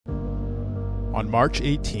On March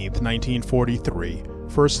 18, 1943,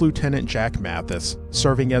 First Lieutenant Jack Mathis,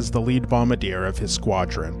 serving as the lead bombardier of his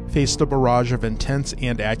squadron, faced a barrage of intense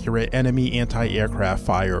and accurate enemy anti-aircraft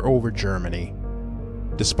fire over Germany.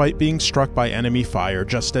 Despite being struck by enemy fire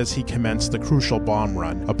just as he commenced the crucial bomb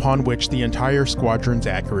run, upon which the entire squadron's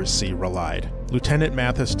accuracy relied, Lieutenant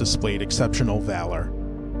Mathis displayed exceptional valor.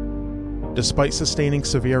 Despite sustaining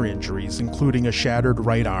severe injuries, including a shattered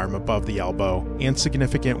right arm above the elbow and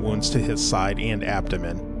significant wounds to his side and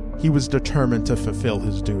abdomen, he was determined to fulfill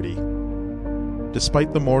his duty.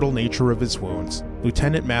 Despite the mortal nature of his wounds,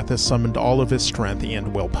 Lieutenant Mathis summoned all of his strength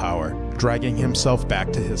and willpower, dragging himself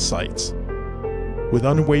back to his sights. With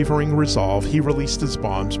unwavering resolve, he released his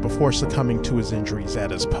bombs before succumbing to his injuries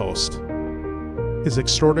at his post. His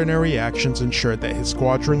extraordinary actions ensured that his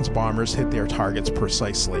squadron's bombers hit their targets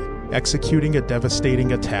precisely, executing a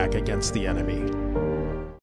devastating attack against the enemy.